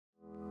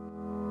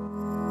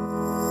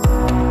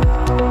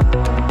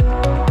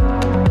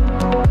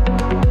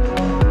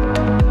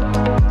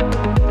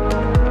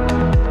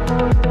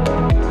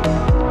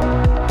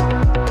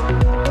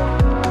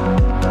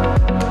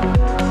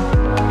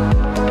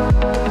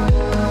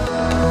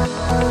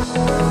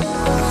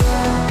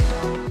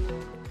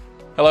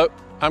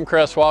I'm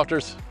Kress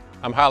Walters.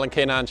 I'm Highland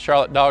Canine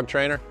Charlotte dog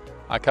trainer.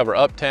 I cover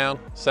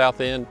Uptown,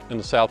 Southend, and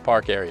the South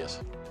Park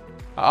areas.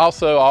 I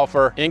also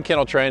offer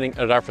in-kennel training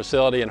at our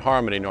facility in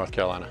Harmony, North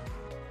Carolina.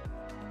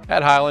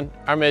 At Highland,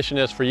 our mission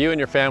is for you and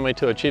your family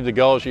to achieve the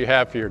goals you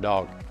have for your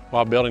dog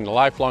while building the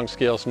lifelong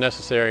skills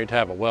necessary to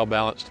have a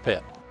well-balanced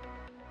pet.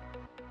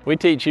 We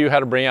teach you how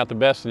to bring out the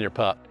best in your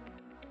pup,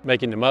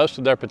 making the most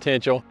of their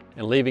potential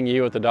and leaving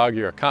you with a dog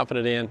you are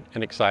confident in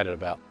and excited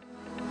about.